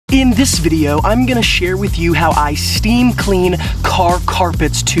In this video, I'm gonna share with you how I steam clean car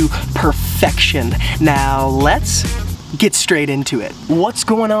carpets to perfection. Now, let's get straight into it. What's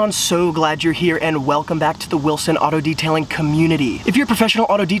going on? So glad you're here and welcome back to the Wilson Auto Detailing community. If you're a professional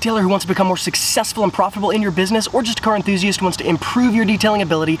auto detailer who wants to become more successful and profitable in your business, or just a car enthusiast who wants to improve your detailing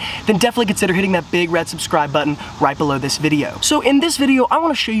ability, then definitely consider hitting that big red subscribe button right below this video. So in this video, I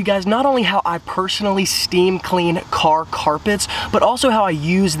wanna show you guys not only how I personally steam clean car carpets, but also how I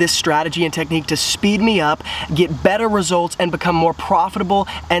use this strategy and technique to speed me up, get better results, and become more profitable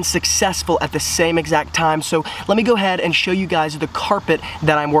and successful at the same exact time. So let me go ahead and show you guys the carpet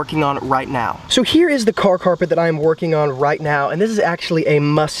that I'm working on right now. So here is the car carpet that I'm working on right now, and this is actually a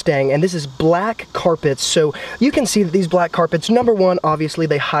Mustang, and this is black carpets. So you can see that these black carpets, number one, obviously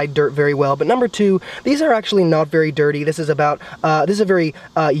they hide dirt very well, but number two, these are actually not very dirty. This is about, this is a very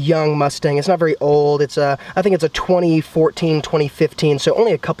young Mustang. It's not very old. It's I think it's a 2014, 2015, so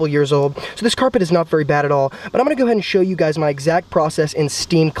only a couple years old. So this carpet is not very bad at all, but I'm gonna go ahead and show you guys my exact process in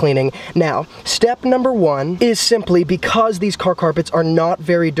steam cleaning. Now, step number one is simply, because these car carpets are not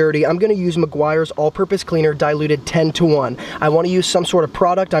very dirty, I'm gonna use Meguiar's all-purpose cleaner diluted 10:1. I wanna use some sort of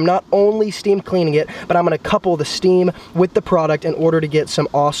product. I'm not only steam cleaning it, but I'm gonna couple the steam with the product in order to get some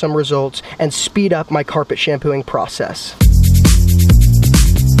awesome results and speed up my carpet shampooing process.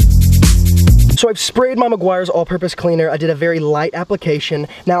 So I've sprayed my Meguiar's all-purpose cleaner. I did a very light application.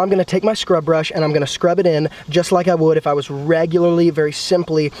 Now I'm gonna take my scrub brush and I'm gonna scrub it in just like I would if I was regularly, very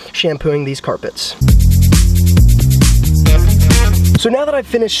simply shampooing these carpets. So now that I've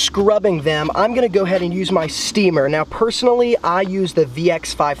finished scrubbing them, I'm gonna go ahead and use my steamer. Now personally, I use the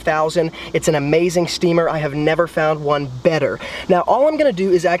VX5000. It's an amazing steamer. I have never found one better. Now all I'm gonna do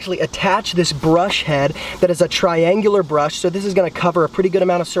is actually attach this brush head that is a triangular brush, so this is gonna cover a pretty good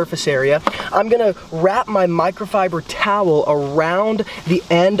amount of surface area. I'm gonna wrap my microfiber towel around the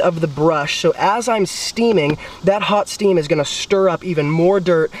end of the brush, so as I'm steaming, that hot steam is gonna stir up even more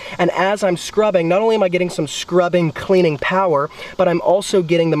dirt, and as I'm scrubbing, not only am I getting some scrubbing, cleaning power, but I'm also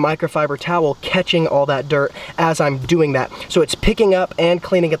getting the microfiber towel catching all that dirt as I'm doing that. So it's picking up and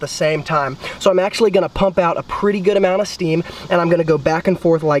cleaning at the same time. So I'm actually gonna pump out a pretty good amount of steam, and I'm gonna go back and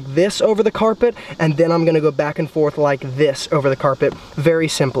forth like this over the carpet, and then I'm gonna go back and forth like this over the carpet, very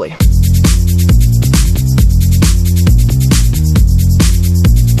simply.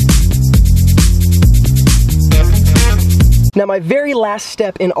 Now my very last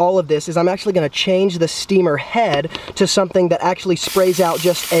step in all of this is I'm actually gonna change the steamer head to something that actually sprays out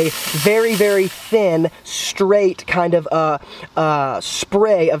just a very, very thin, straight kind of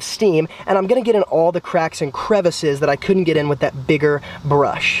spray of steam, and I'm gonna get in all the cracks and crevices that I couldn't get in with that bigger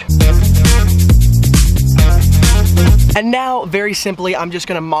brush. And now, very simply, I'm just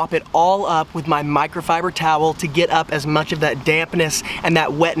gonna mop it all up with my microfiber towel to get up as much of that dampness and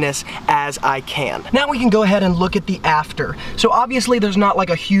that wetness as I can. Now we can go ahead and look at the after. So obviously there's not like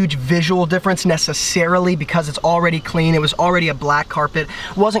a huge visual difference necessarily because it's already clean. It was already a black carpet,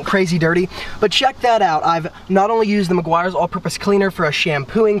 wasn't crazy dirty, but check that out. I've not only used the Meguiar's all-purpose cleaner for a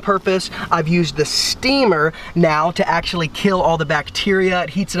shampooing purpose, I've used the steamer now to actually kill all the bacteria.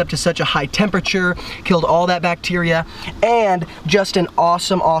 It heats it up to such a high temperature, killed all that bacteria, and just an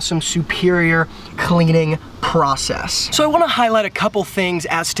awesome superior cleaning process. So I want to highlight a couple things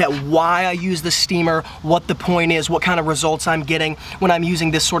as to why I use the steamer, what the point is, what kind of results I'm getting when I'm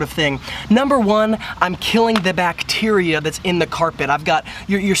using this sort of thing. Number one, I'm killing the bacteria that's in the carpet.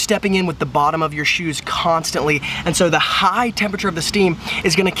 You're stepping in with the bottom of your shoes constantly, and so the high temperature of the steam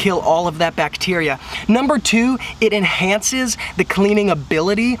is going to kill all of that bacteria. Number two, it enhances the cleaning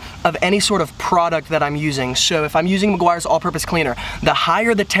ability of any sort of product that I'm using. So if I'm using Meguiar's all-purpose cleaner, the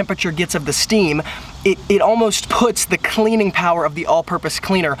higher the temperature gets of the steam, it almost puts the cleaning power of the all-purpose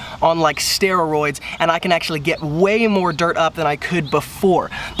cleaner on like steroids, and I can actually get way more dirt up than I could before.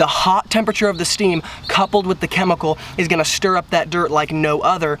 The hot temperature of the steam coupled with the chemical is gonna stir up that dirt like no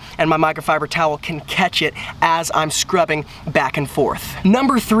other, and my microfiber towel can catch it as I'm scrubbing back and forth.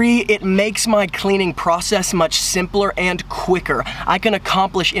 Number three, it makes my cleaning process much simpler and quicker. I can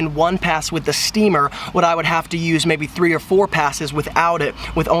accomplish in one pass with the steamer what I would have to use maybe 3 or 4 passes without it,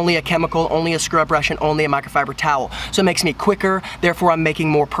 with only a chemical, only a scrub brush, and only a microfiber towel. So it makes me quicker, therefore I'm making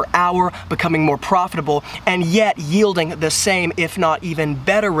more per hour, becoming more profitable, and yet yielding the same, if not even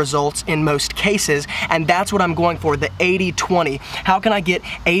better results in most cases, and that's what I'm going for, the 80-20. How can I get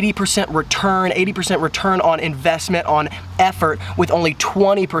 80% return on investment, on effort, with only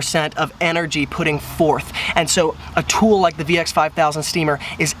 20% of energy putting forth? And so a tool like the VX5000 steamer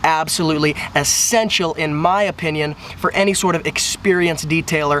is absolutely essential, in my opinion, for any sort of experienced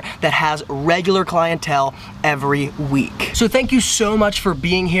detailer that has regular clients clientele every week. So thank you so much for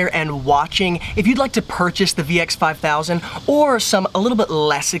being here and watching. If you'd like to purchase the VX5000 or some a little bit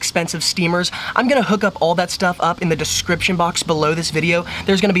less expensive steamers, I'm gonna hook up all that stuff up in the description box below this video.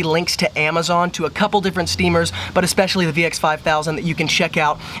 There's gonna be links to Amazon to a couple different steamers, but especially the VX5000 that you can check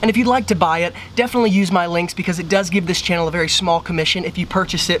out. And if you'd like to buy it, definitely use my links because it does give this channel a very small commission if you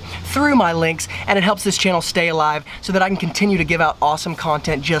purchase it through my links, and it helps this channel stay alive so that I can continue to give out awesome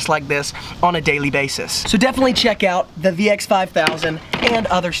content just like this on a daily basis. So definitely check out the VX5000 and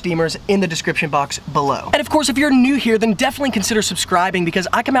other steamers in the description box below. And of course, if you're new here, then definitely consider subscribing because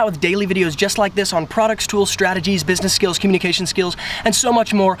I come out with daily videos just like this on products, tools, strategies, business skills, communication skills, and so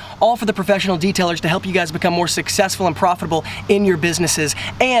much more, all for the professional detailers to help you guys become more successful and profitable in your businesses.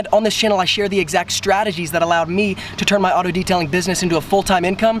 And on this channel, I share the exact strategies that allowed me to turn my auto detailing business into a full-time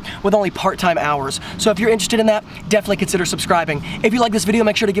income with only part-time hours. So if you're interested in that, definitely consider subscribing. If you like this video,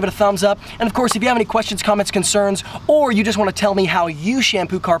 make sure to give it a thumbs up. And of course, if you have any questions, comments, concerns, or you just want to tell me how you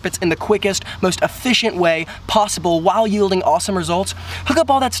shampoo carpets in the quickest, most efficient way possible while yielding awesome results, hook up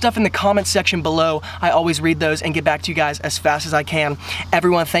all that stuff in the comments section below. I always read those and get back to you guys as fast as I can.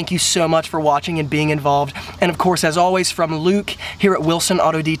 Everyone, thank you so much for watching and being involved. And of course, as always, from Luke here at Wilson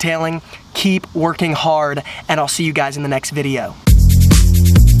Auto Detailing, keep working hard, and I'll see you guys in the next video.